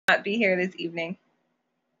not be here this evening.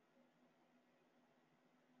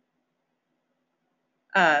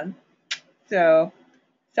 So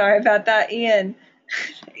sorry about that, Ian.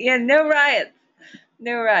 Ian, no riots.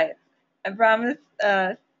 No riots. I promise.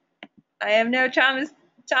 I am no Thomas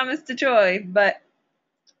to Troy, but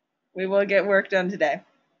we will get work done today.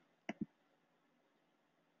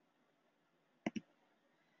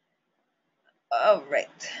 All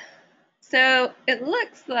right. So it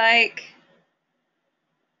looks like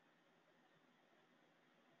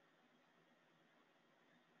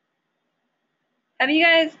have you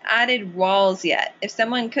guys added walls yet? If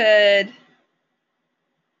someone could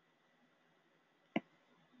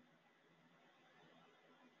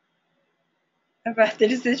about the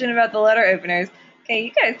decision about the letter openers. Okay,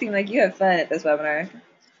 you guys seem like you have fun at this webinar.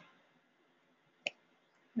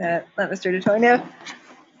 Let Mr. DeToy know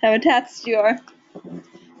how attached you are.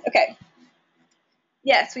 Okay.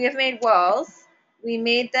 Yes, we have made walls. We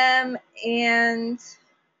made them and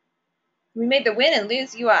we made the win and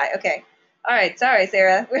lose UI. Okay. All right. Sorry,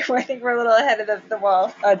 Sarah. I think we're a little ahead of the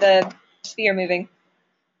wall, or the sphere moving.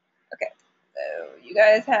 Okay. So you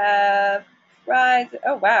guys have rides.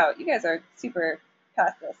 Oh, wow. You guys are super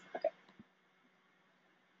past this. Okay.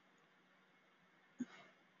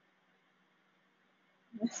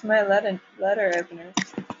 That's my letter opener.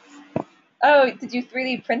 Oh, did you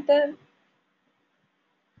 3D print them?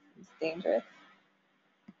 It's dangerous.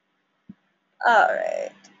 All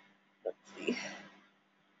right. Let's see.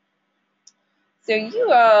 So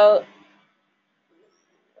you all,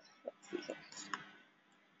 let's see here.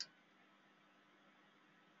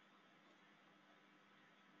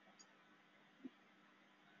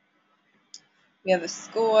 We have a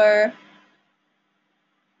score.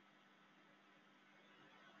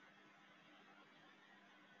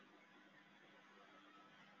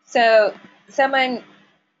 So someone,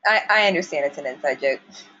 I understand it's an inside joke.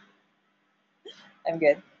 I'm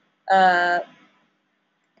good.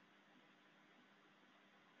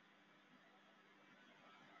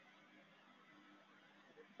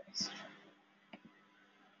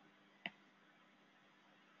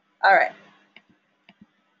 All right.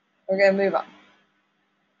 We're going to move on.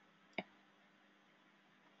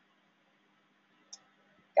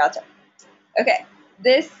 Gotcha. Okay.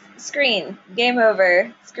 This screen, game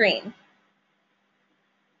over screen.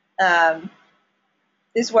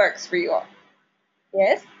 This works for you all.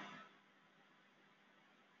 Yes?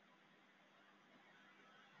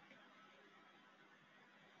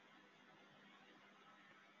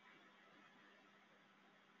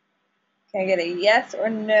 Can I get a yes or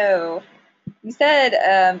no? You said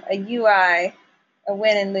a UI, a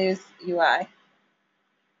win and lose UI.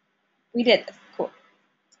 We did this. Cool.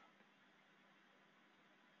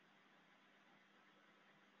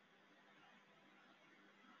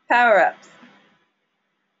 Power-ups.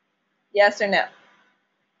 Yes or no?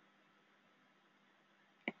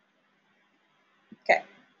 Okay.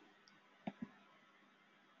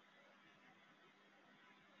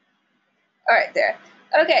 All right, there.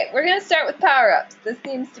 Okay, we're going to start with power-ups. This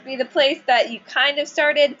seems to be the place that you kind of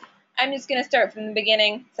started. I'm just going to start from the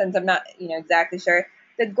beginning since I'm not, exactly sure.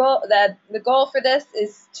 The goal for this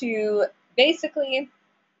is to basically,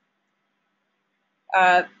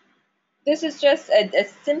 this is just a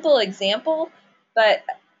simple example, but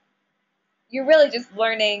you're really just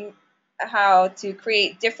learning how to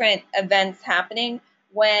create different events happening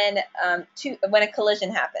when a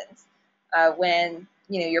collision happens, when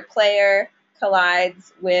your player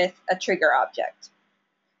collides with a trigger object.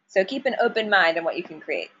 So keep an open mind on what you can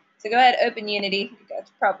create. So go ahead, open Unity. You guys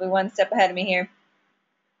are probably one step ahead of me here.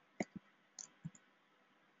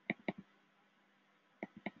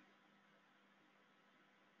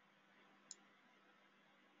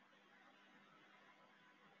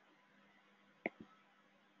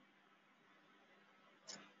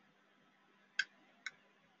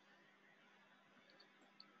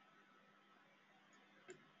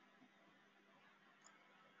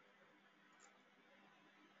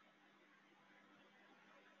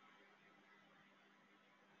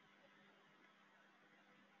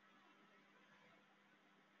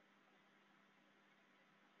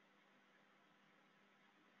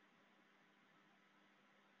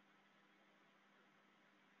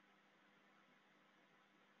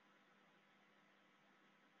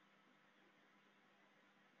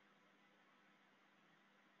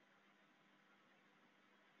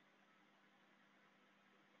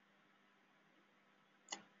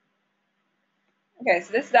 Okay,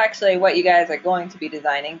 so this is actually what you guys are going to be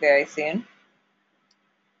designing very soon.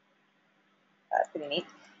 That's pretty neat.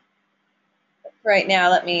 Right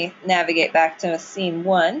now, let me navigate back to scene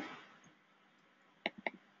 1.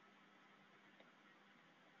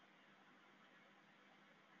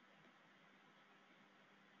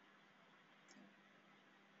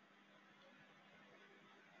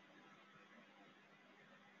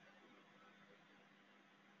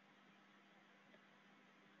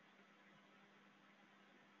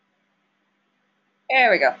 There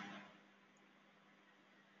we go.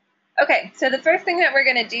 Okay, so the first thing that we're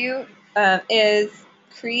going to do is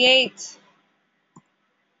create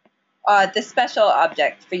the special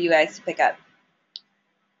object for you guys to pick up.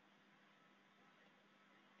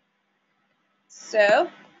 So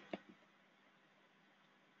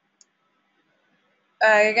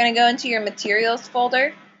you're going to go into your materials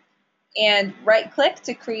folder and right-click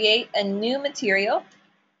to create a new material.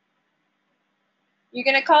 You're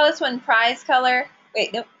going to call this one prize color.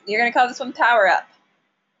 Wait, nope. You're going to call this one power up.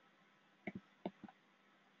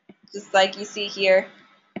 Just like you see here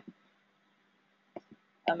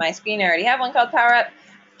on my screen, I already have one called power up.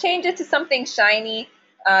 Change it to something shiny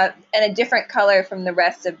and a different color from the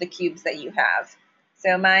rest of the cubes that you have.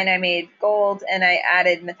 So mine I made gold and I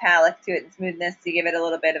added metallic to it and smoothness to give it a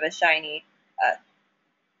little bit of a shiny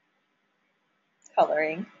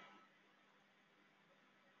coloring.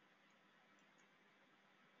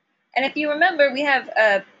 And if you remember, we have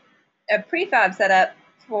a prefab set up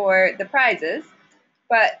for the prizes,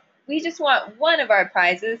 but we just want one of our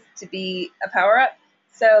prizes to be a power-up.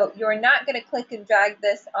 So you're not going to click and drag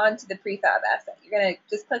this onto the prefab asset. You're going to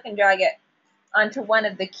just click and drag it onto one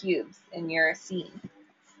of the cubes in your scene.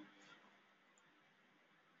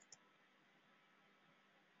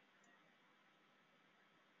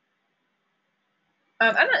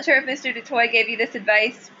 I'm not sure if Mr. DeToy gave you this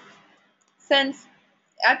advice. Since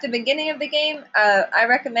at the beginning of the game, I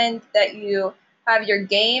recommend that you have your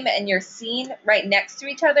game and your scene right next to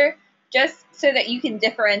each other, just so that you can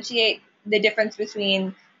differentiate the difference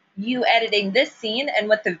between you editing this scene and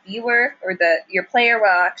what the viewer or your player will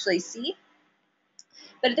actually see.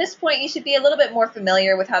 But at this point, you should be a little bit more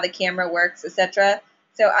familiar with how the camera works, etc.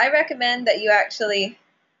 So I recommend that you actually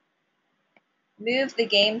move the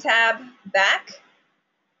game tab back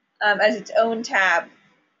as its own tab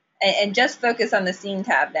and just focus on the scene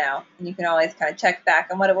tab now. And you can always kind of check back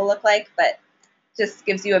on what it will look like, but just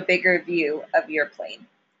gives you a bigger view of your plane.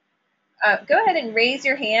 Go ahead and raise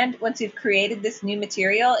your hand once you've created this new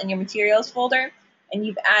material in your materials folder and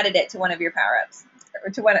you've added it to one of your power-ups,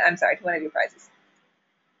 or to one of your prizes.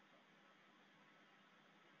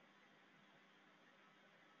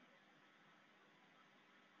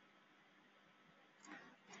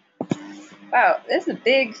 Wow, this is a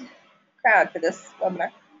big crowd for this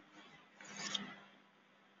webinar.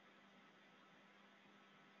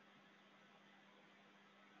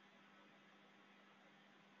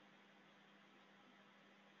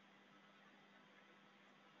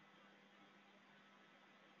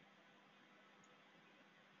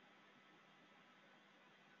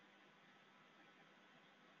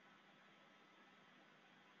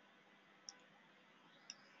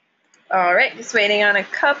 All right, just waiting on a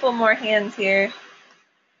couple more hands here.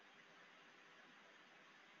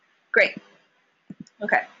 Great.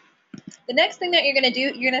 Okay. The next thing that you're going to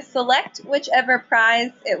do, you're going to select whichever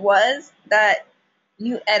prize it was that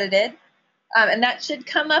you edited, and that should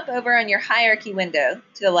come up over on your hierarchy window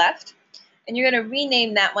to the left, and you're going to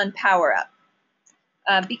rename that one Power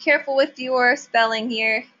Up. Be careful with your spelling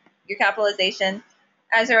here, your capitalization.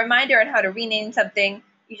 As a reminder on how to rename something,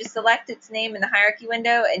 you just select its name in the hierarchy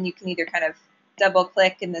window, and you can either kind of double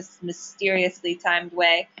click in this mysteriously timed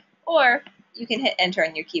way, or you can hit enter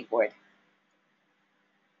on your keyboard.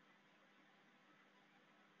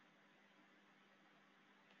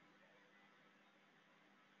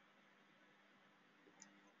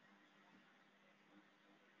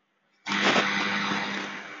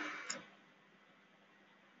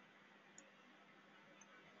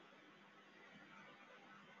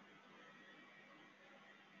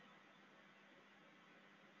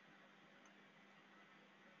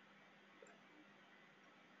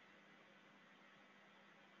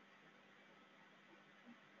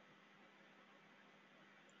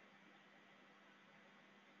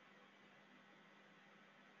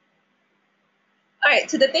 All right,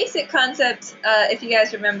 so the basic concept, if you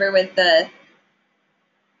guys remember with the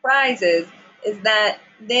prizes, is that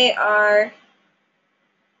they are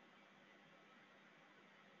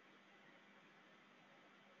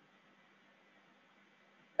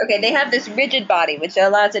they have this rigid body, which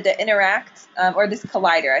allows it to interact, or this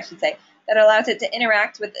collider, I should say, that allows it to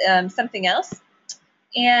interact with something else.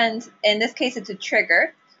 And in this case, it's a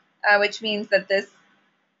trigger, which means that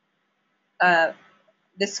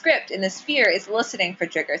the script in the sphere is listening for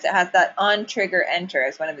triggers. It has that on trigger enter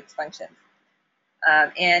as one of its functions.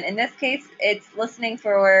 And in this case, it's listening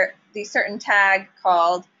for the certain tag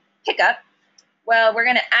called pickup. Well, we're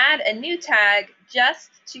going to add a new tag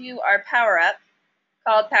just to our power up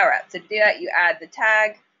called power up. So to do that, you add the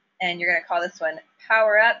tag, and you're going to call this one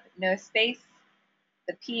power up, no space,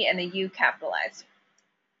 the P and the U capitalized.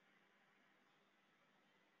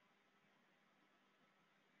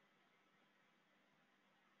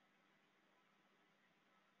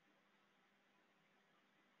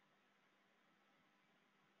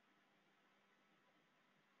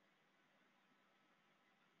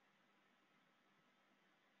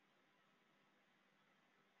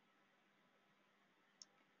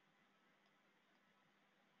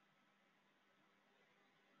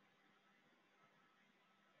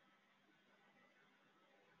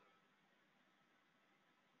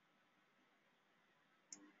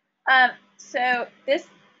 So this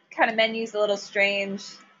kind of menu is a little strange.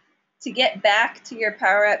 To get back to your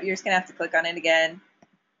power up, you're just going to have to click on it again,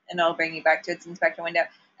 and it'll bring you back to its inspector window.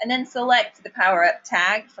 And then select the power up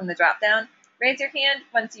tag from the drop down. Raise your hand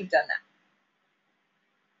once you've done that.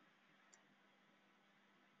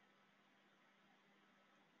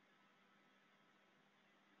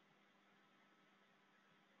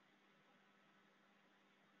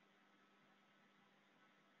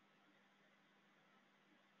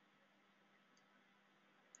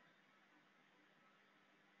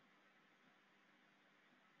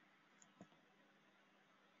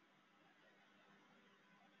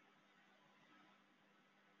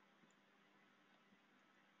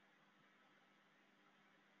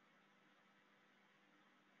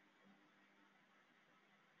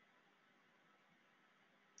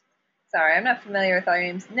 Sorry, I'm not familiar with all your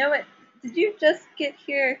names. No, what? Did you just get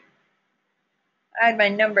here? I had my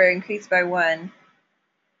number increased by 1.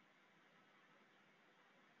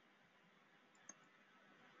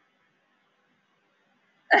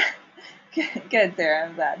 Good, Sarah.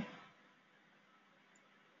 I'm glad.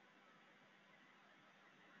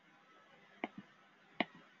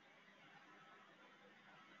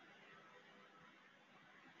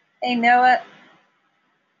 Hey, Noah.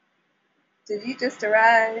 Did you just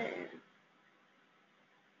arrive?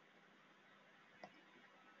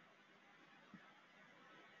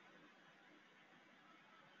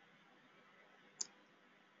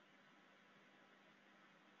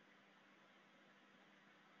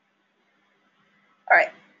 All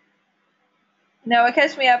right. Noah,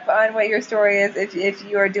 catch me up on what your story is if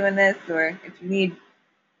you are doing this or if you need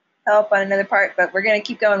help on another part, but we're going to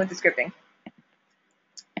keep going with the scripting.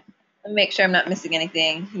 Let me make sure I'm not missing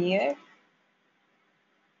anything here.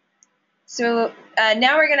 So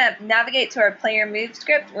now we're going to navigate to our player move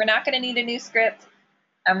script. We're not going to need a new script.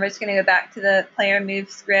 We're just going to go back to the player move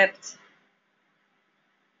script.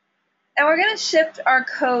 And we're going to shift our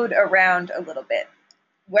code around a little bit.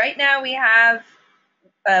 Right now we have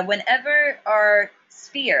whenever our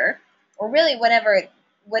sphere, or really whatever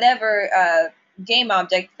game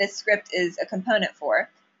object this script is a component for,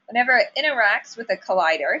 whenever it interacts with a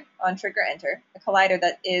collider on trigger enter, a collider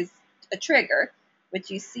that is a trigger,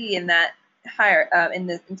 which you see in that in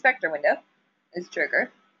the inspector window is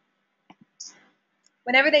trigger.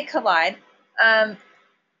 Whenever they collide,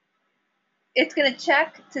 it's going to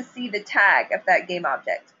check to see the tag of that game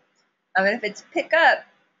object. And if it's pick up,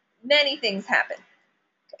 many things happen.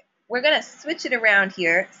 Okay. We're going to switch it around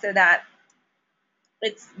here so that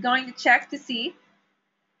it's going to check to see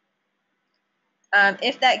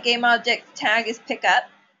if that game object tag is pick up.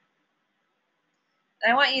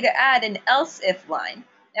 And I want you to add an else if line.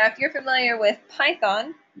 Now, if you're familiar with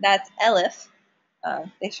Python, that's elif.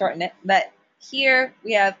 They shorten it. But here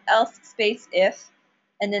we have else space if,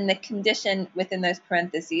 and then the condition within those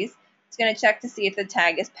parentheses. It's going to check to see if the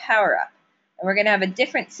tag is power up. And we're going to have a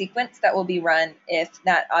different sequence that will be run if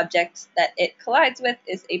that object that it collides with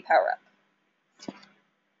is a power up.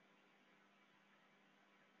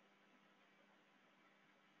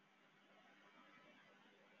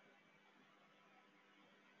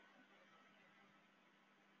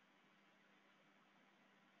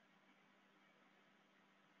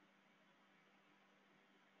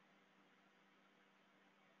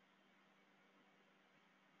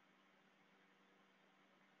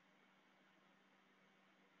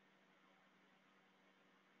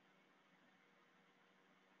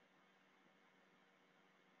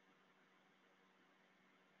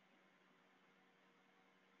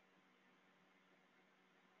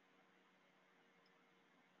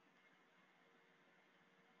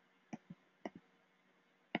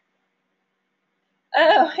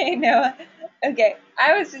 Oh, hey Noah. Okay,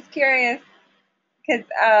 I was just curious because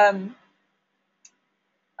I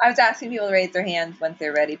was asking people to raise their hands once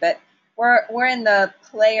they're ready, but we're in the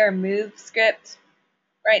player move script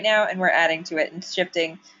right now, and we're adding to it and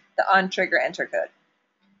shifting the on trigger enter code.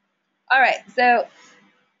 All right, so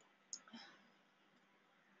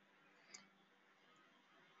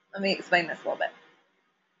let me explain this a little bit.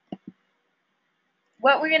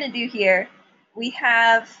 What we're going to do here, we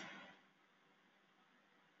have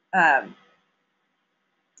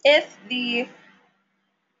if the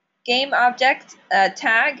game object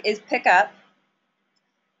tag is pick up,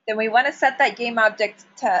 then we want to set that game object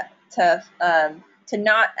to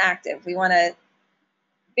not active. We want to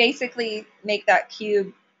basically make that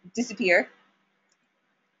cube disappear,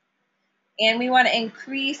 and we want to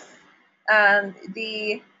increase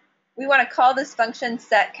we want to call this function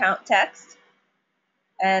set count text,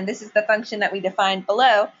 and this is the function that we defined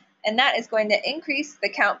below, and that is going to increase the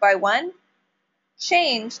count by 1,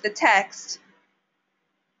 change the text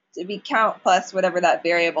to be count plus whatever that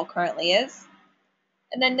variable currently is.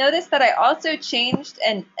 And then notice that I also changed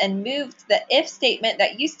and moved the if statement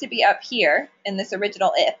that used to be up here in this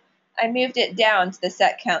original if. I moved it down to the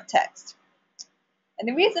set count text. And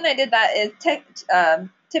the reason I did that is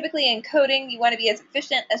typically in coding, you want to be as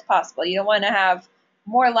efficient as possible. You don't want to have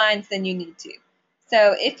more lines than you need to.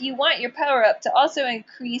 So if you want your power up to also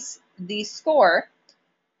increase the score,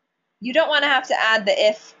 you don't want to have to add the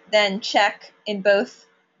if then check in both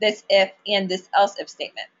this if and this else if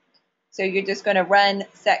statement. So you're just going to run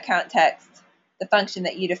set count text, the function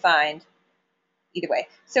that you defined, either way.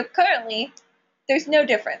 So currently, there's no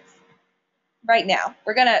difference right now.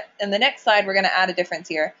 We're going to, in the next slide, we're going to add a difference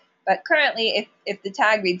here. But currently, if the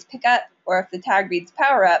tag reads pick up or if the tag reads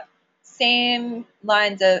power up, same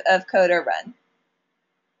lines of code are run.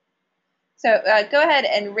 So go ahead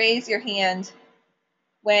and raise your hand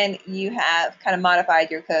when you have kind of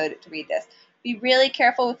modified your code to read this. Be really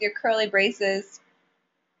careful with your curly braces.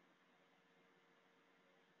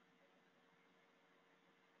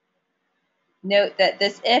 Note that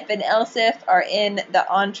this if and else if are in the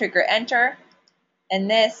on trigger enter, and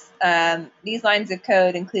these lines of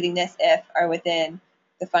code, including this if, are within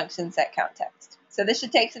the function set count text. So this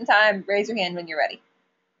should take some time. Raise your hand when you're ready.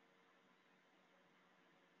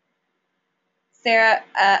 Sarah,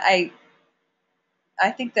 I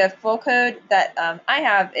think the full code that I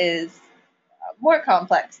have is more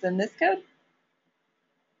complex than this code,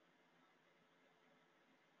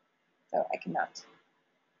 so I cannot.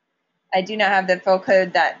 I do not have the full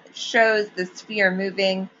code that shows the sphere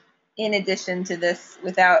moving in addition to this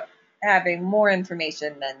without having more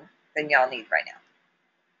information than y'all need right now.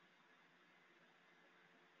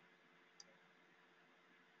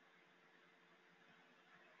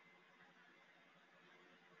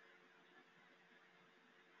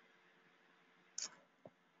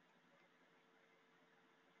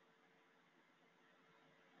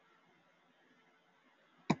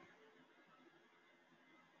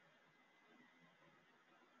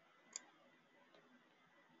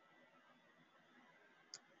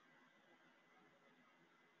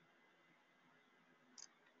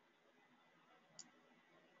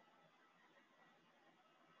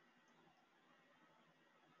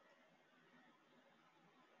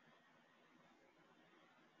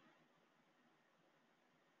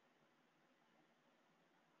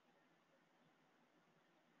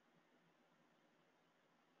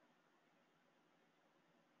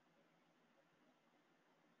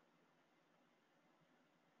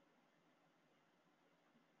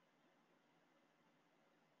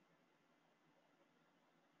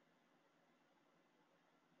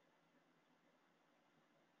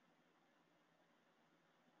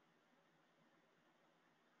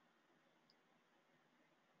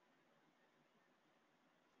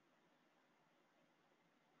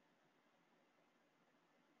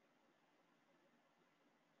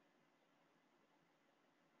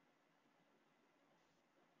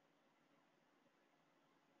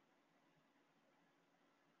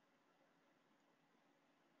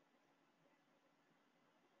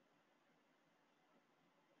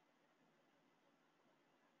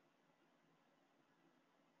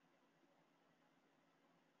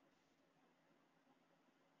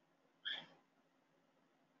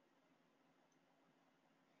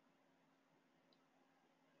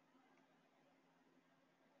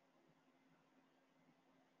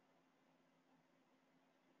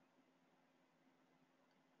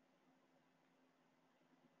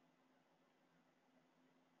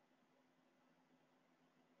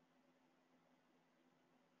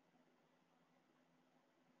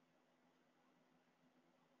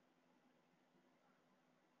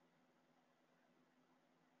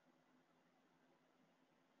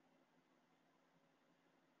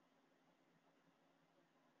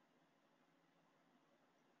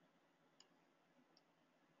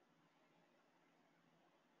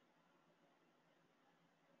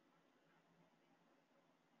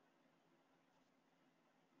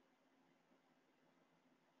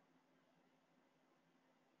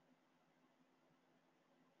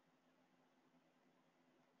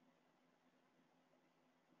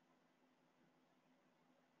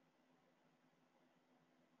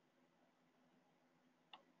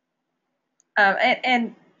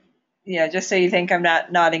 And yeah, just so you think I'm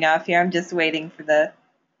not nodding off here, I'm just waiting for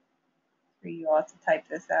you all to type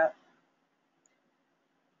this out.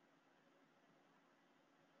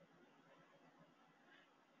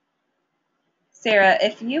 Sarah,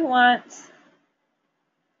 if you want,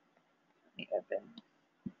 let me open.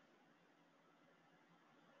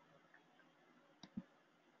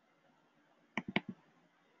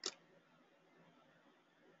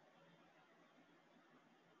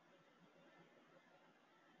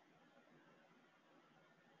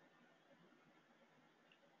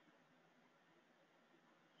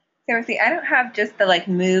 Seriously, I don't have just the like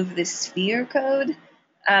move the sphere code,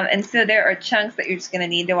 and so there are chunks that you're just going to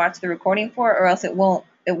need to watch the recording for, or else it won't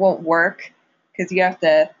work because you have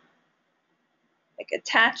to like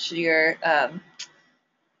attach your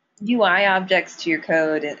UI objects to your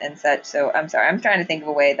code and such. So I'm sorry, I'm trying to think of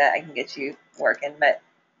a way that I can get you working, but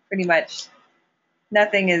pretty much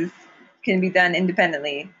nothing can be done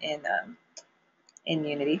independently in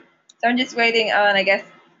Unity. So I'm just waiting on, I guess,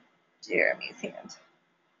 Jeremy's hand.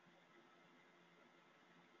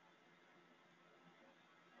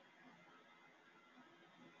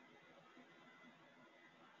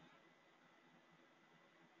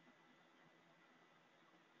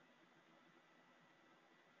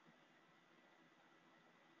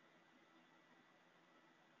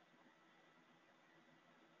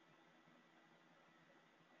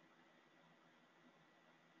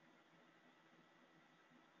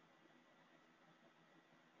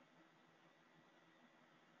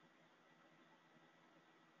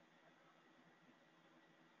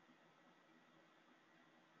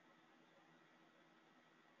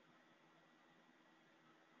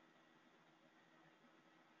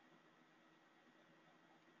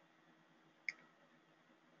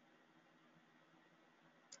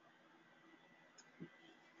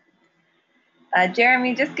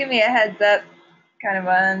 Jeremy, just give me a heads up, kind of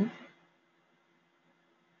on.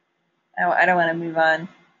 I don't want to move on.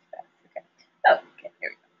 Okay. Oh, okay,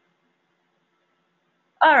 here we go.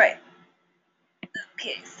 All right.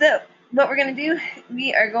 Okay, so what we're going to do,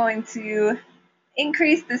 we are going to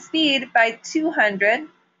increase the speed by 200.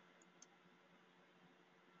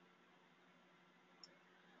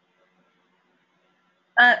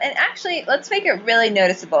 And actually, let's make it really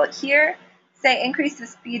noticeable. Here, say increase the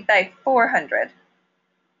speed by 400.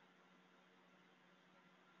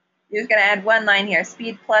 You're just going to add one line here,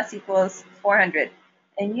 speed plus equals 400.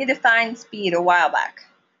 And you defined speed a while back.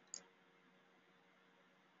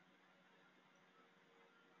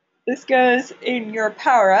 This goes in your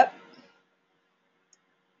power up.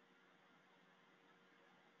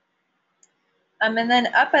 And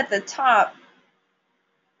then up at the top,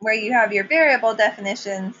 where you have your variable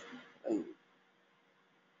definitions,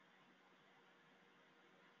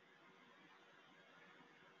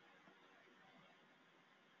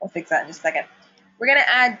 we'll fix that in just a second. We're going to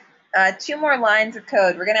add 2 more lines of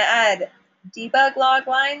code. We're going to add debug log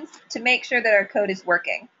lines to make sure that our code is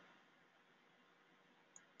working.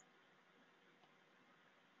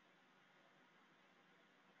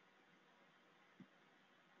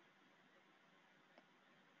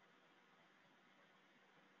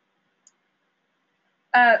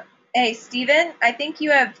 Hey, Steven, I think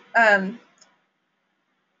you have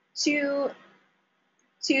two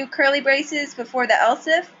curly braces before the else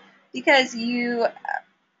if, because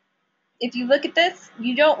if you look at this,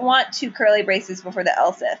 you don't want 2 curly braces before the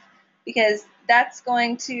else if, because that's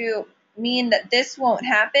going to mean that this won't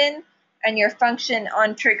happen and your function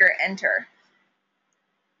on trigger enter.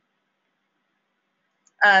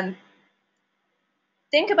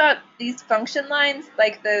 Think about these function lines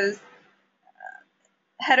like those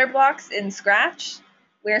header blocks in Scratch,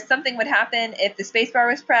 where something would happen if the spacebar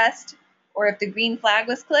was pressed or if the green flag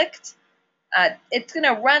was clicked. It's going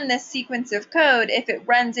to run this sequence of code if it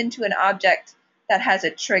runs into an object that has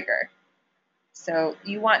a trigger. So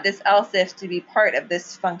you want this else if to be part of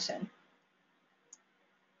this function.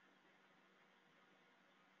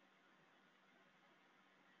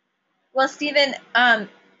 Well, Stephen,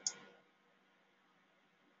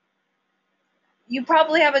 you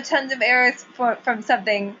probably have a tons of errors from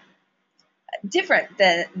something different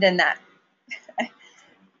than that.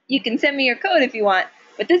 You can send me your code if you want,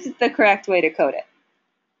 but this is the correct way to code it.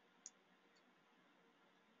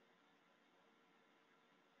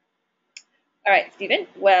 All right, Stephen.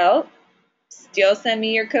 Well, still send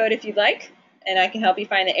me your code if you'd like, and I can help you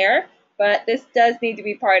find the error, but this does need to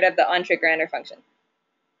be part of the onTriggerEnter function.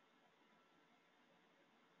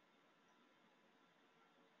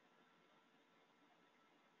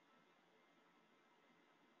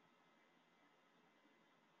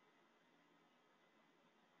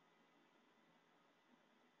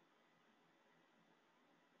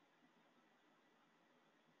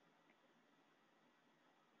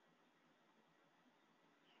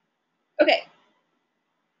 Okay.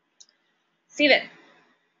 Steven.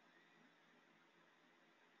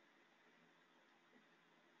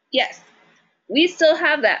 Yes, we still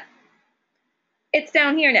have that. It's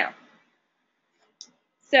down here now.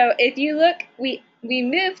 So if you look, we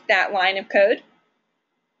moved that line of code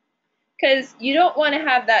because you don't want to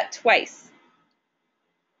have that twice.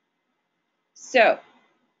 So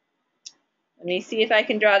let me see if I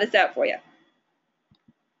can draw this out for you.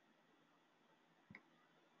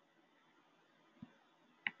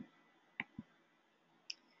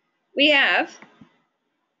 we have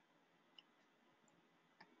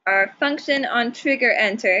our function on trigger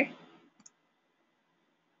enter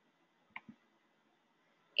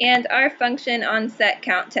and our function on set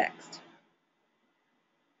count text.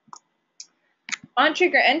 On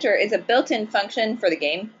trigger enter is a built-in function for the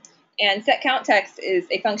game, and set count text is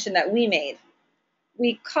a function that we made.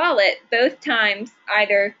 We call it both times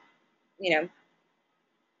either,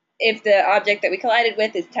 if the object that we collided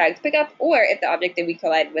with is tagged pickup, or if the object that we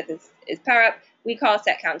collided with is power up, we call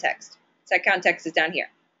set count text. Set count text is down here.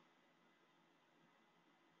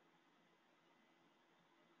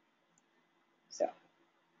 So,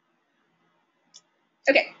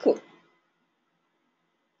 okay, cool.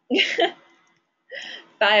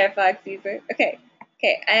 Firefox user. Okay,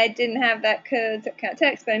 I didn't have that code set count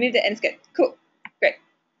text, but I moved it and it's good. Cool, great.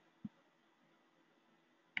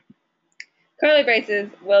 Curly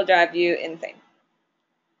braces will drive you insane.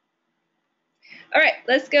 All right,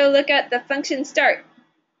 let's go look at the function start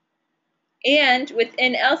and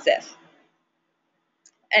within else if.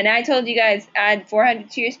 And I told you guys add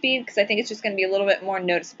 400 to your speed because I think it's just going to be a little bit more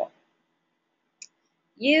noticeable.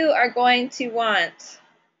 You are going to want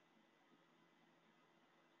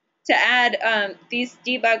to add these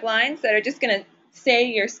debug lines that are just going to say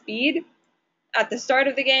your speed at the start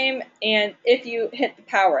of the game and if you hit the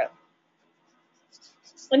power up.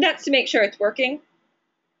 And that's to make sure it's working.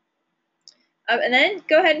 And then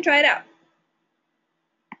go ahead and try it out.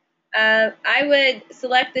 I would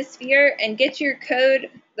select the sphere and get your code,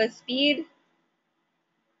 the speed,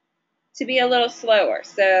 to be a little slower.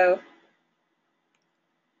 So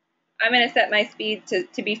I'm going to set my speed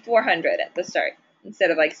to be 400 at the start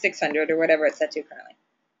instead of like 600 or whatever it's set to currently.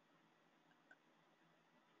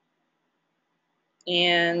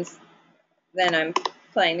 And then I'm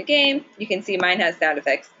playing the game. You can see mine has sound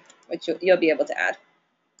effects, which you'll be able to add.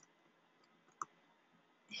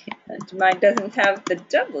 And mine doesn't have the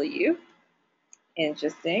W.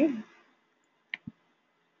 Interesting.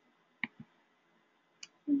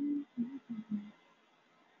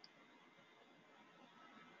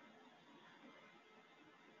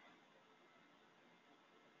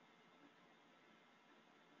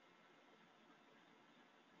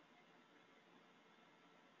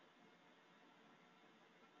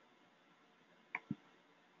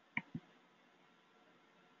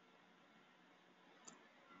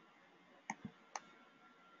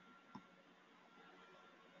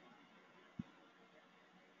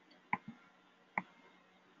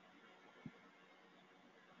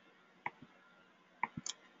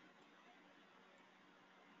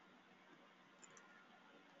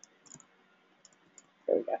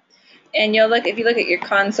 There we go. And if you look at your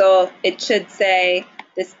console, it should say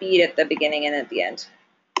the speed at the beginning and at the end.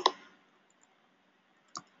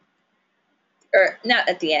 Or not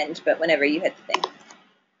at the end, but whenever you hit the thing.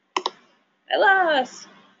 I lost.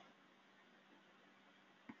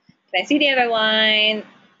 Can I see the other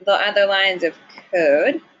lines of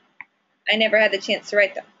code? I never had the chance to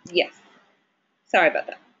write them. Yes. Sorry about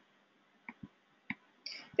that.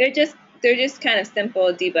 They're just kind of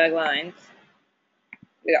simple debug lines.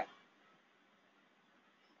 Here we go.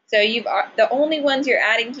 So the only ones you're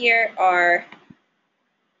adding here are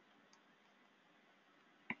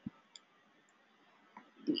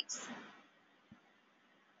these.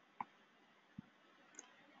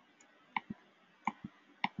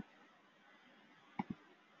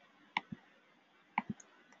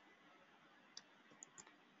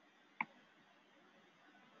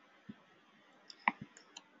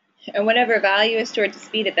 And whatever value is stored to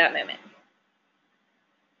speed at that moment.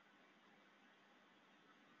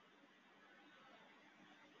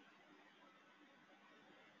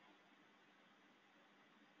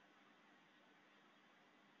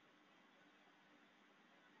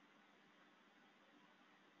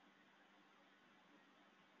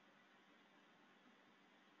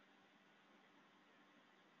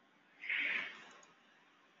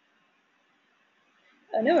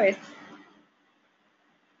 Oh, no worries.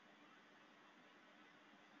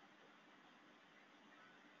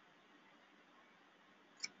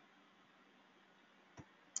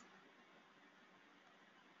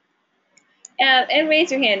 And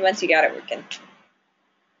raise your hand once you got it working.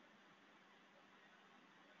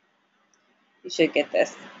 You should get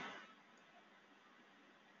this.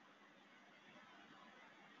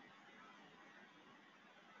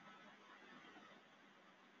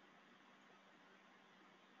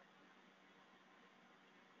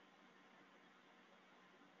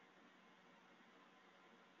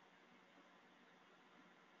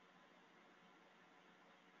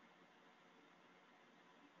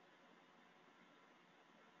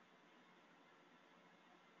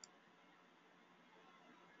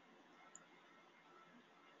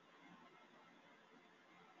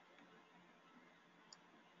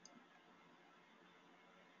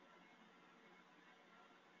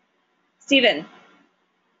 Steven,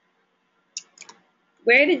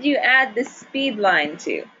 where did you add the speed line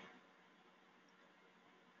to?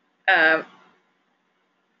 And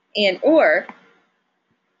or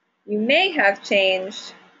you may have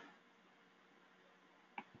changed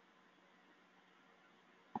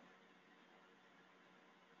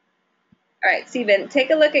all right, Steven,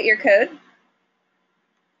 take a look at your code,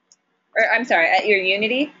 or I'm sorry, at your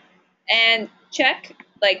Unity, and check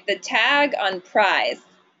like the tag on prize.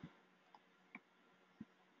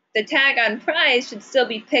 The tag on prize should still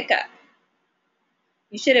be pickup.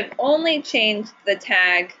 You should have only changed the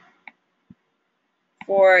tag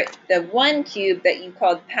for the one cube that you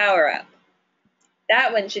called power up.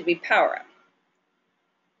 That one should be power up.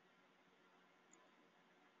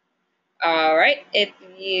 All right, if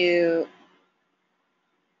you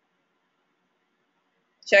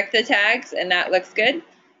check the tags and that looks good,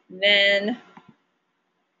 then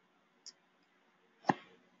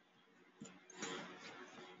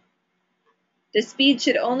the speed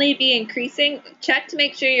should only be increasing. Check to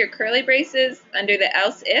make sure your curly braces under the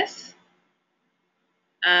else if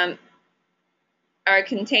are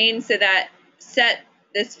contained so that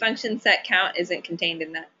this function set count isn't contained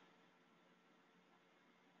in that.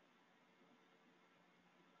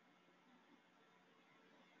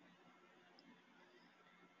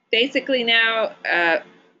 Basically now,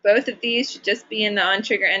 both of these should just be in the on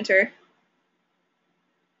trigger enter.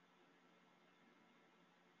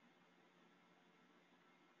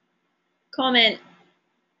 Coleman,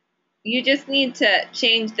 you just need to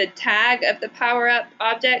change the tag of the power up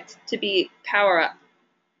object to be power up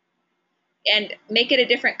and make it a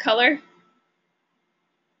different color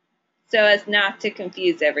so as not to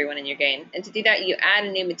confuse everyone in your game. And to do that, you add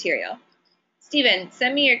a new material. Steven,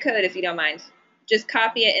 send me your code if you don't mind. Just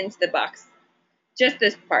copy it into the box. Just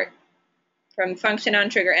this part, from function on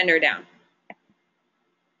trigger enter down.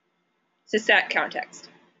 To set count text.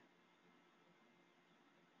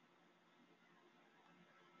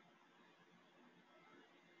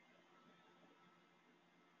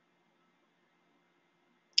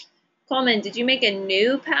 Coleman, did you make a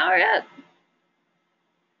new power up?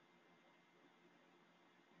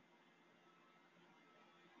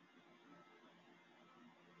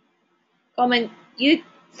 Coleman, you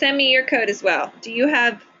send me your code as well. Do you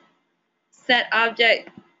have set object,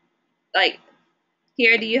 like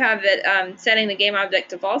here, do you have it setting the game object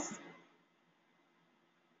to false?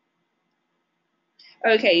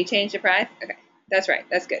 Okay, you changed the price? Okay, that's right,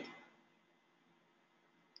 that's good.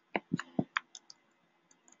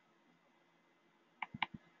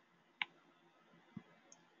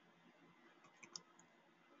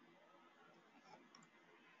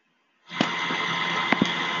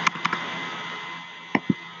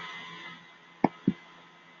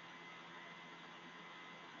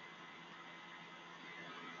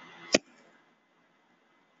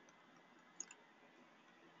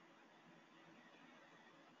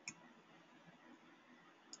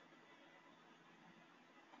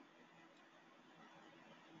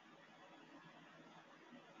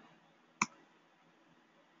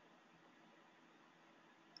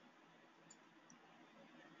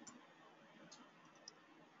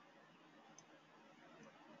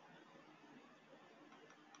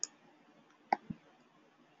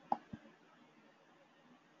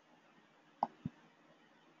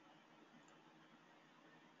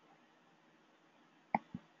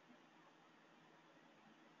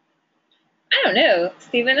 I don't know,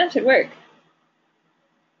 Steven, that should work.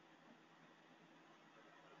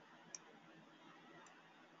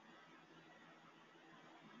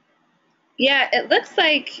 Yeah, it looks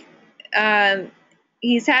like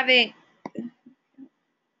he's having,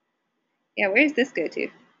 yeah, where's this go to?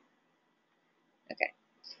 Okay,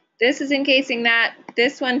 this is encasing that.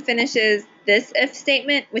 This one finishes this if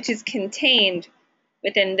statement, which is contained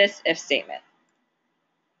within this if statement.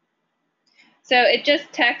 So it just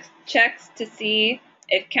checks to see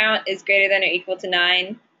if count is greater than or equal to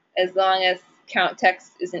 9, as long as count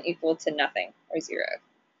text isn't equal to nothing or 0.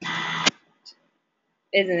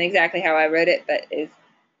 Isn't exactly how I wrote it, but is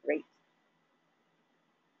great.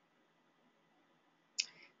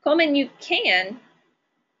 Coleman, you can.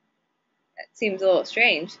 That seems a little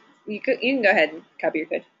strange. You can go ahead and copy your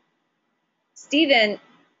code. Steven,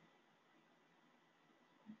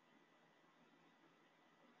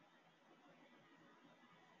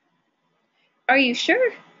 are you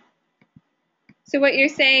sure? So what you're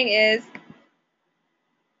saying is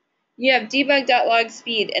you have debug.log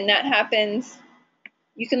speed, and that happens.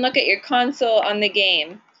 You can look at your console on the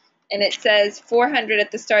game, and it says 400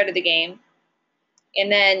 at the start of the game. And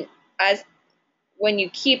then when you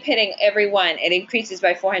keep hitting every one, it increases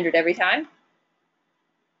by 400 every time.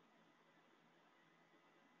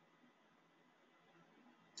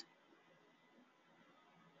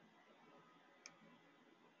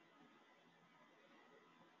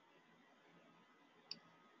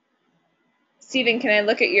 Steven, can I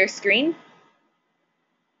look at your screen?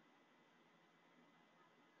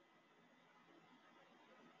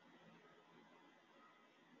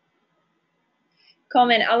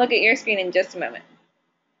 Coleman, I'll look at your screen in just a moment.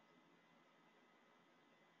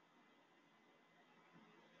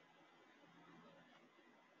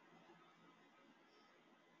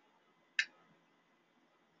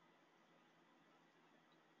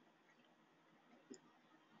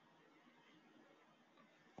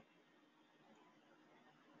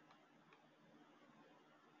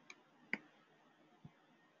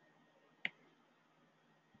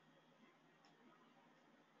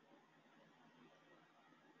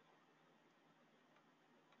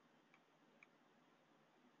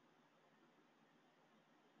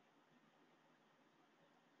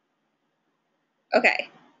 Okay.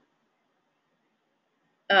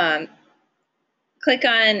 Click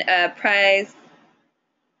on prize.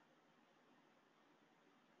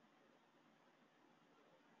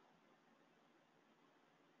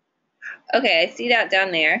 Okay, I see that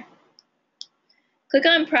down there. Click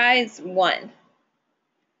on prize 1.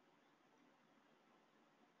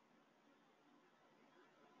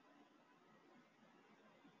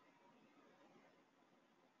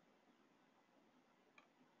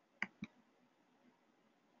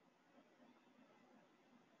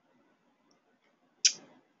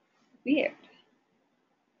 Weird.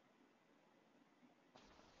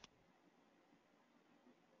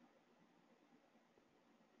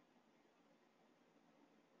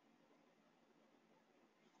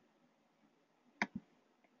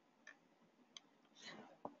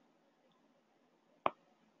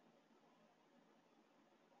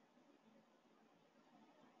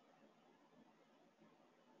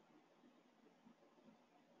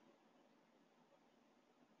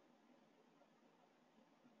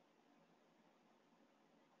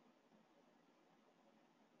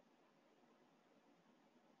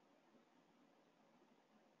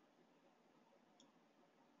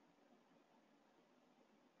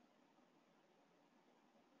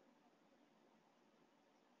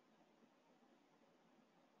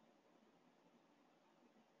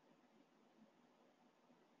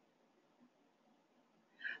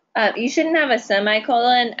 You shouldn't have a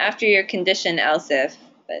semicolon after your condition else if,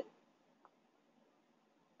 but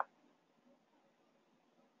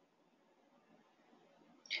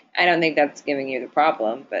I don't think that's giving you the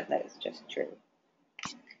problem, but that is just true.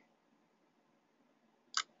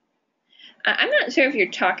 I'm not sure if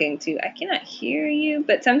you're talking to. I cannot hear you,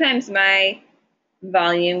 but sometimes my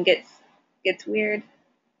volume gets weird.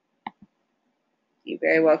 You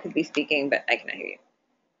very well could be speaking, but I cannot hear you.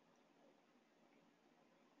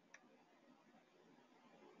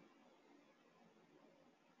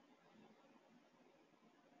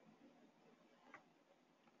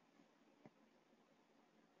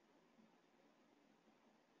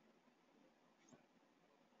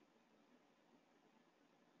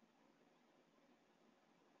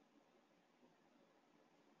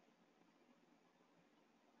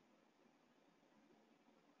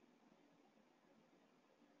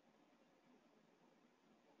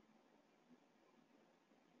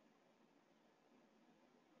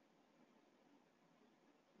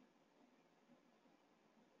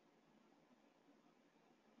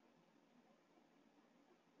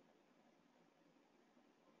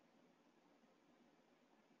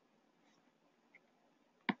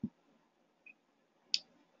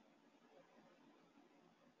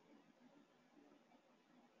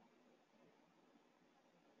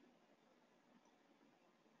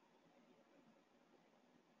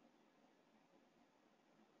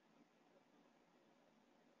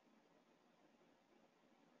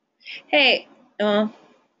 Hey, I'm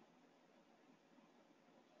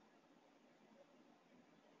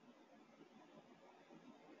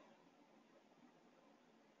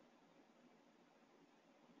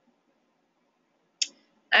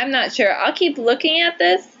not sure. I'll keep looking at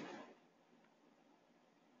this,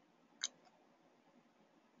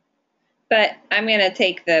 but I'm going to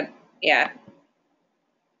take the, yeah.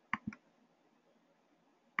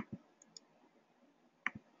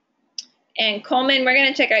 And Coleman, we're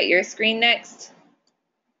going to check out your screen next.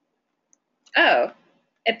 Oh,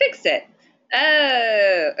 it fixed it.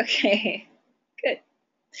 Oh, okay. Good.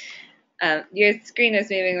 Your screen is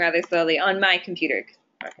moving rather slowly on my computer.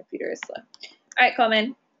 My computer is slow. All right, Coleman,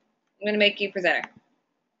 I'm going to make you presenter.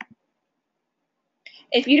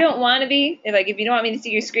 If you don't want to be, if you don't want me to see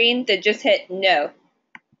your screen, then just hit no.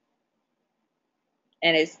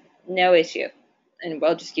 And it's no issue. And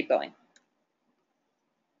we'll just keep going.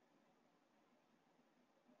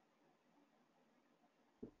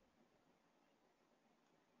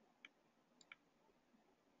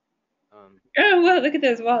 Oh, wow, look at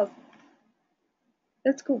those walls.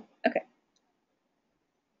 That's cool. Okay.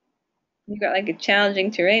 You got like a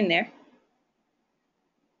challenging terrain there.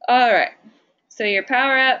 All right. So your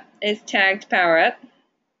power up is tagged power up.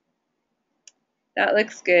 That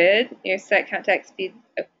looks good. Your set contact speed.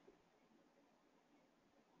 Oh.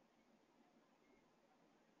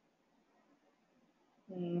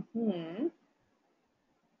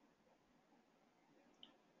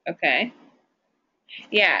 Okay.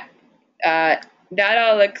 Yeah. That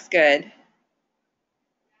all looks good.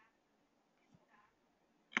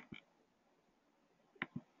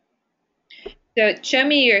 So show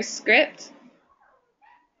me your script,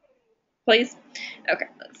 please. Okay,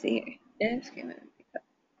 let's see here. If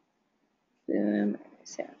boom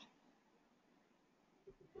sound.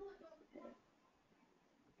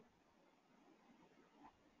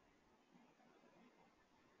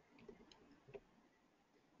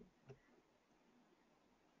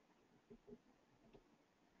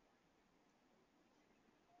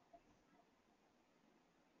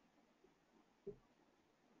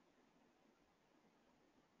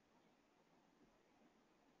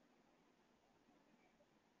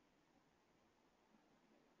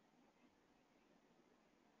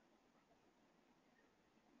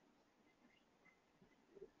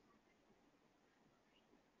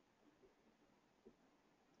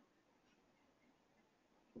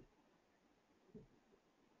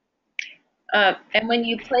 And when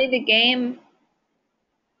you play the game,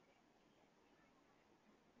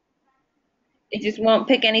 it just won't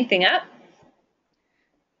pick anything up.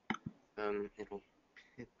 It'll.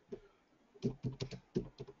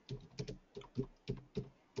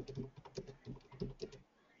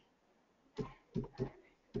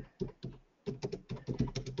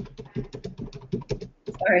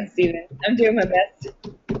 Sorry, Steven. I'm doing my best.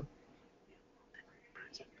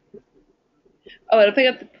 Oh, it'll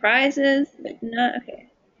pick up the prizes, but not okay.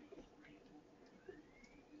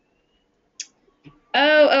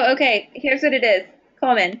 Oh, okay. Here's what it is,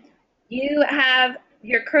 Coleman. You have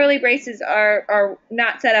your curly braces are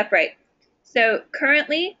not set up right. So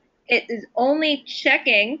currently, it is only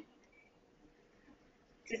checking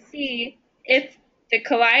to see if the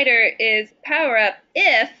collider is power up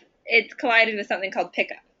if it's collided with something called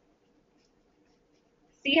pickup.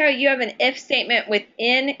 See how you have an if statement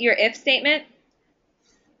within your if statement?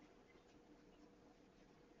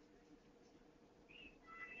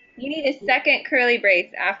 You need a second curly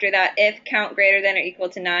brace after that if count greater than or equal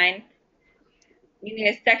to 9. You need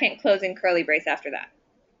a second closing curly brace after that.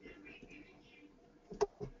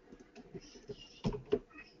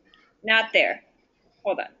 Not there.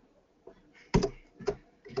 Hold on.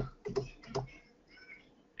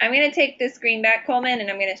 I'm going to take this screen back, Coleman,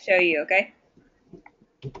 and I'm going to show you, okay?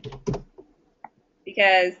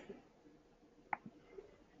 Because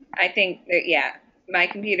I think that, yeah, my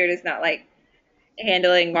computer does not like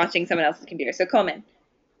handling watching someone else's computer. So, Coleman,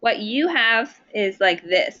 what you have is like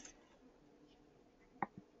this.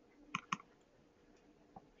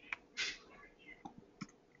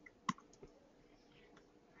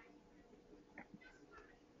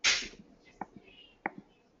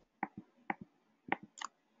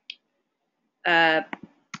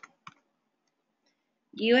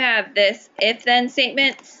 You have this if-then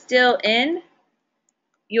statement still in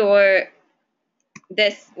your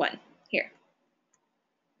this one here.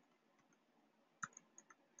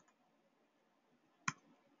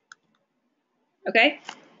 Okay?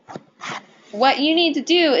 What you need to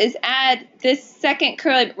do is add this second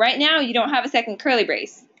curly. Right now, you don't have a second curly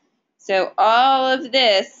brace. So all of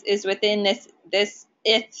this is within this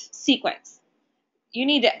if sequence. You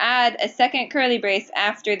need to add a second curly brace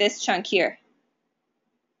after this chunk here.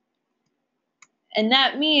 And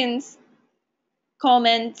that means,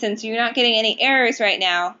 Coleman, since you're not getting any errors right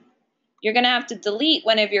now, you're going to have to delete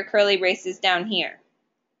one of your curly braces down here.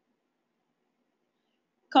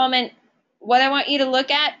 Coleman, what I want you to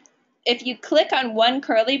look at, if you click on one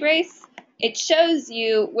curly brace, it shows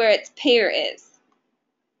you where its pair is.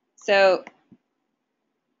 So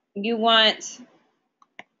you want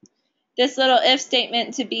this little if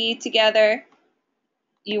statement to be together.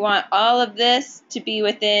 You want all of this to be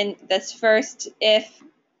within this first if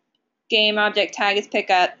game object tag is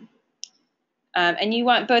pickup. And you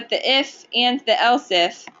want both the if and the else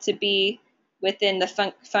if to be within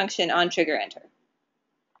the function on trigger enter.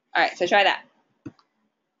 All right, so try that.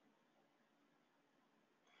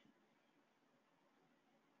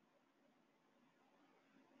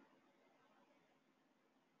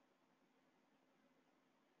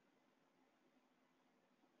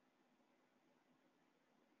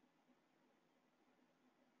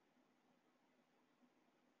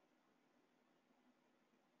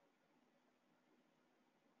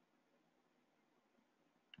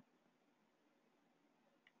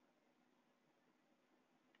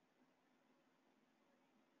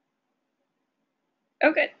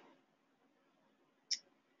 Oh, good.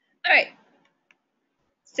 All right.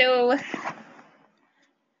 So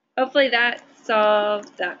hopefully that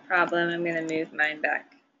solved that problem. I'm going to move mine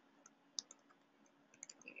back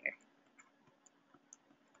here.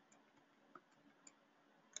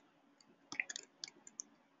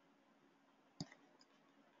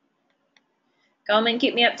 Coleman,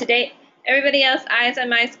 keep me up to date. Everybody else, eyes on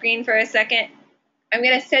my screen for a second. I'm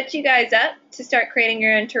going to set you guys up to start creating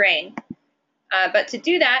your own terrain. But to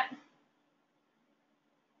do that,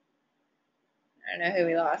 I don't know who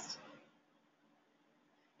we lost.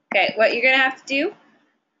 Okay, what you're going to have to do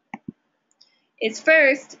is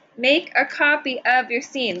first make a copy of your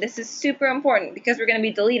scene. This is super important because we're going to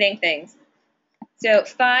be deleting things. So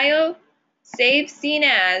File, Save Scene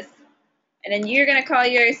As, and then you're going to call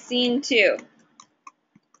yours Scene 2.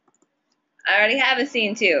 I already have a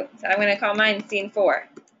Scene 2, so I'm going to call mine Scene 4.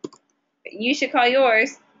 But you should call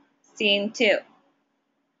yours Scene 2.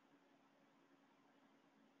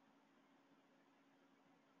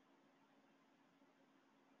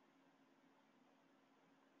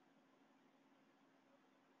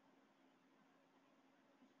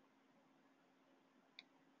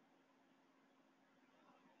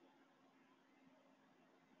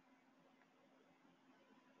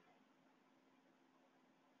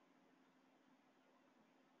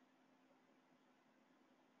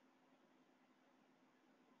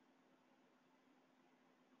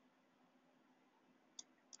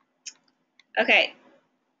 Okay,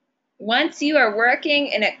 once you are working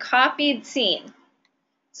in a copied scene,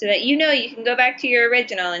 so that you know you can go back to your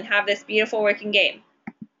original and have this beautiful working game,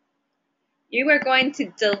 you are going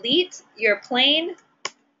to delete your plane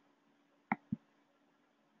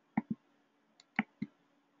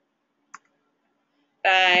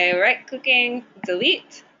by right-clicking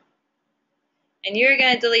Delete, and you're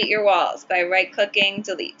going to delete your walls by right-clicking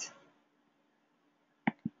Delete.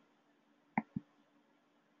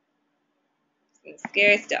 Some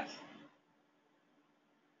scary stuff.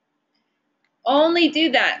 Only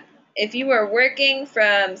do that if you are working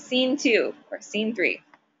from Scene 2 or Scene 3.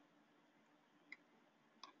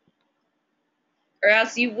 Or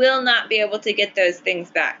else you will not be able to get those things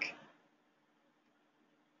back.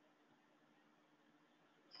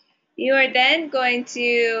 You are then going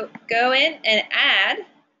to go in and add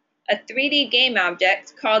a 3D game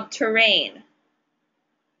object called Terrain.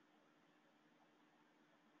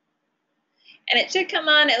 And it should come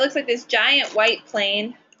on, it looks like this giant white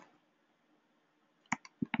plane.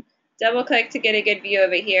 Double click to get a good view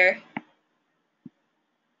of it here.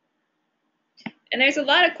 And there's a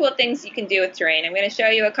lot of cool things you can do with terrain. I'm going to show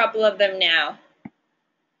you a couple of them now.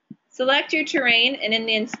 Select your terrain, and in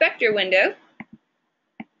the inspector window,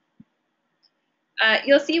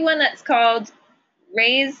 you'll see one that's called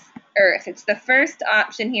Raise Earth. It's the first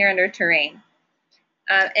option here under terrain.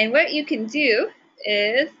 And what you can do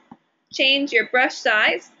is change your brush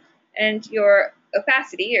size and your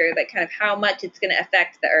opacity, or like kind of how much it's going to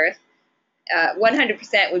affect the earth.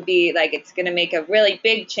 100% would be like it's going to make a really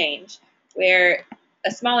big change, where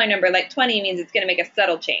a smaller number like 20 means it's going to make a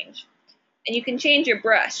subtle change. And you can change your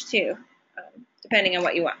brush too, depending on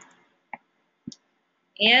what you want.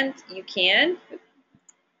 And you can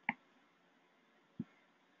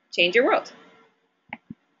change your world.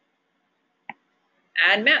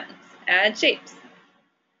 Add mountains, add shapes.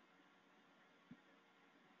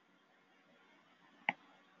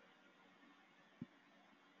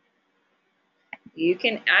 You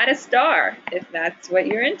can add a star if that's what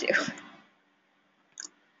you're into.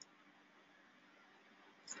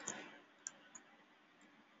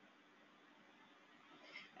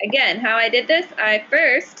 Again, how I did this, I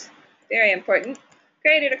first, very important,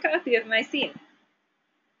 created a copy of my scene.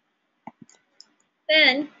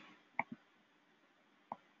 Then,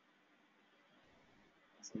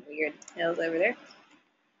 some weird hills over there,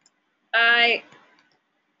 I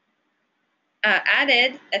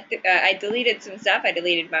I deleted some stuff. I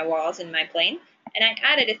deleted my walls and my plane, and I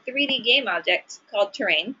added a 3D game object called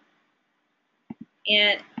Terrain.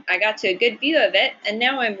 And I got to a good view of it, and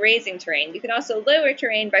now I'm raising terrain. You can also lower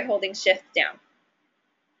terrain by holding Shift down.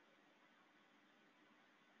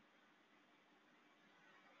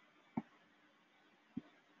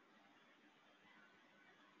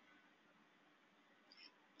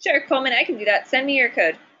 Sure, Coleman, I can do that. Send me your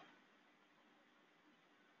code.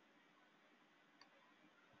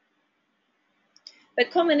 But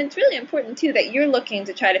Coleman, it's really important too that you're looking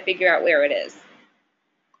to try to figure out where it is.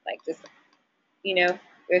 Like this, you know,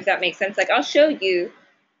 if that makes sense. Like I'll show you,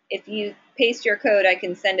 if you paste your code, I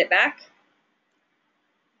can send it back.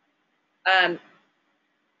 But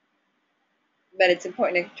it's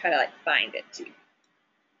important to try to like find it too.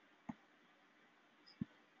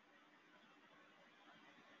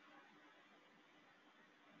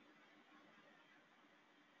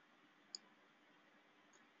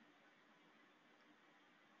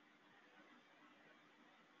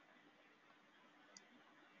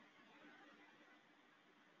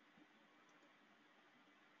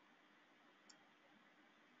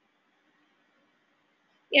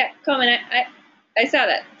 Yeah, Coleman, I saw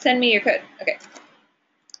that. Send me your code. Okay.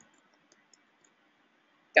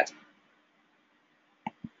 Gotcha.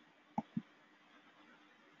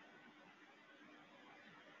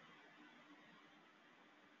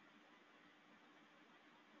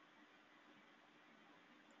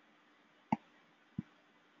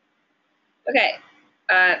 Okay,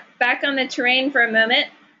 back on the terrain for a moment.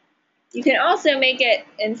 You can also make it,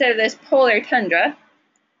 instead of this polar tundra,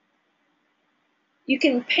 you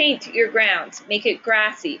can paint your ground, make it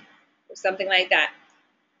grassy or something like that.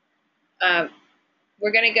 I'm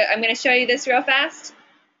gonna show you this real fast.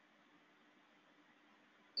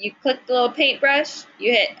 You click the little paintbrush,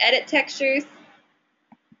 you hit edit textures,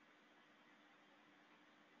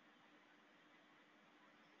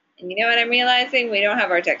 and you know what I'm realizing? We don't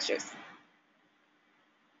have our textures.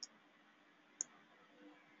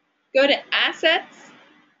 Go to Assets,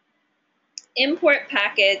 Import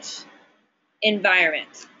Package,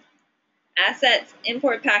 Environment. Assets,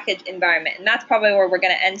 Import Package, Environment. And that's probably where we're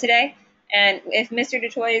going to end today. And if Mr.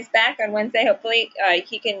 DeToy is back on Wednesday, hopefully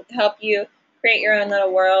he can help you create your own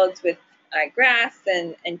little worlds with grass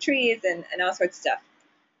and trees and all sorts of stuff.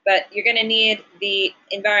 But you're going to need the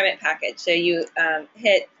environment package. So you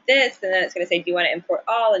hit this, and then it's going to say, do you want to import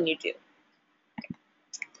all? And you do. Okay.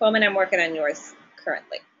 Coleman, I'm working on yours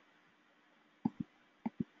currently.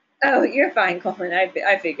 Oh, you're fine, Coleman.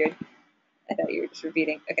 I figured. I thought you were just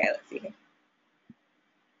repeating. Okay, let's see here.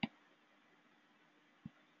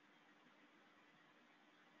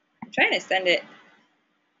 I'm trying to send it.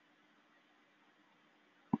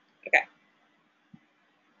 Okay.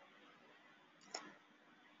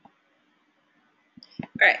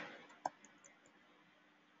 All right.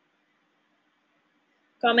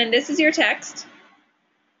 Coleman, this is your text.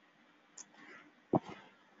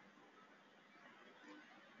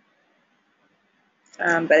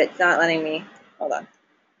 But it's not letting me. Hold on.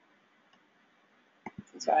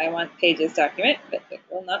 This is why I want Pages document, but it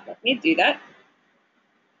will not let me do that.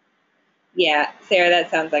 Yeah, Sarah, that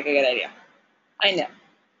sounds like a good idea. I know.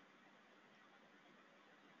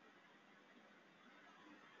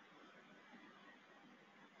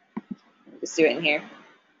 Just do it in here.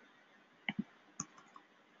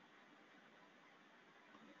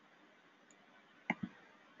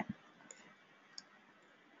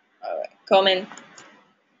 All right, Coleman,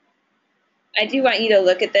 I do want you to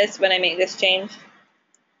look at this when I make this change.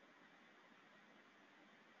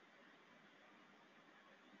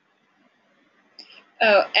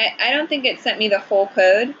 Oh, I don't think it sent me the whole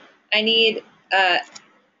code. I need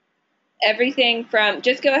everything from,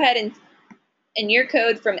 just go ahead and your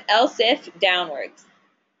code from else if downwards.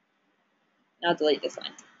 I'll delete this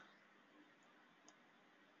one.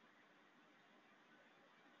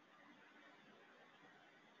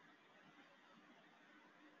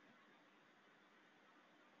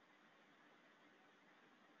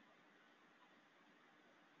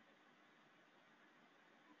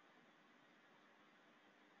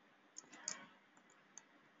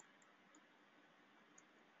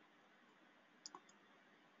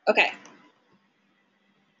 Okay.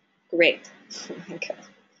 Great. Oh my God.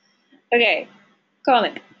 Okay,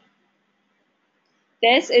 Coleman.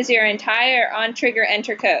 This is your entire on trigger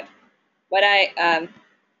enter code. What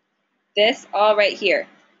this all right here.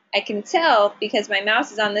 I can tell because my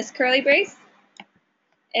mouse is on this curly brace,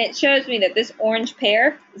 and it shows me that this orange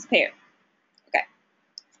pair is pair. Okay.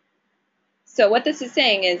 So what this is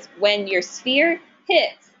saying is when your sphere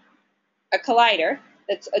hits a collider,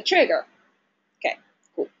 that's a trigger. Okay,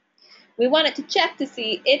 cool. We want it to check to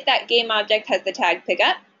see if that game object has the tag pick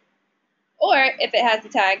up or if it has the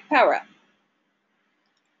tag power up.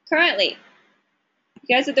 Currently,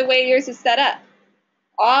 because of the way yours is set up,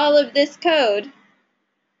 all of this code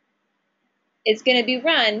is going to be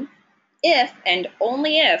run if and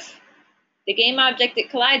only if the game object it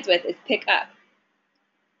collides with is pick up.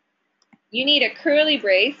 You need a curly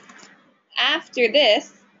brace after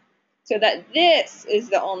this so that this is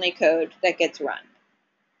the only code that gets run.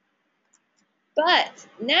 But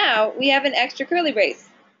now we have an extra curly brace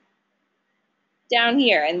down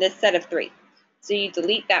here in this set of 3. So you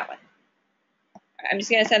delete that one. I'm just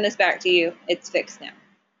going to send this back to you. It's fixed now.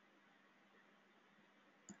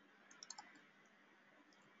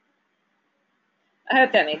 I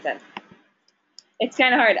hope that made sense. It's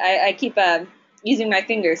kind of hard. I keep using my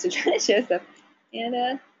fingers to try to show stuff, and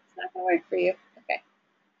it's not going to work for you. Okay.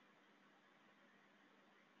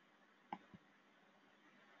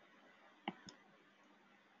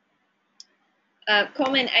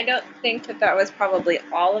 Coleman, I don't think that was probably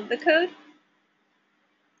all of the code.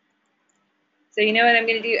 So you know what I'm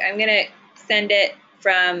going to do? I'm going to send it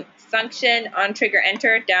from function on trigger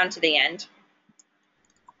enter down to the end.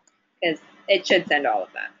 because it should send all of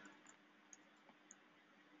that.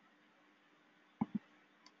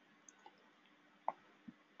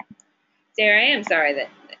 Sarah, I am sorry that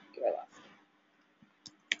you were lost.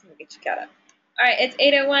 Let me get you caught up. All right, it's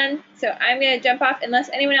 8:01, so I'm going to jump off unless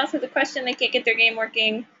anyone else has a question. They can't get their game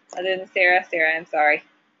working other than Sarah. Sarah, I'm sorry.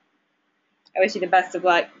 I wish you the best of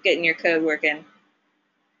luck getting your code working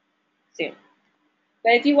soon.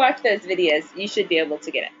 But if you watch those videos, you should be able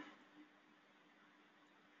to get it.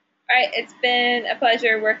 All right, it's been a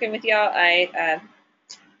pleasure working with y'all. I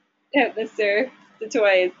hope Mr.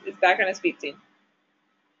 DeToy is back on his feet soon.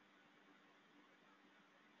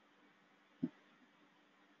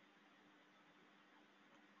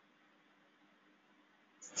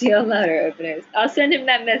 Steel motor openers. I'll send him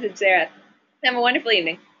that message, Sarah. Have a wonderful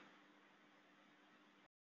evening.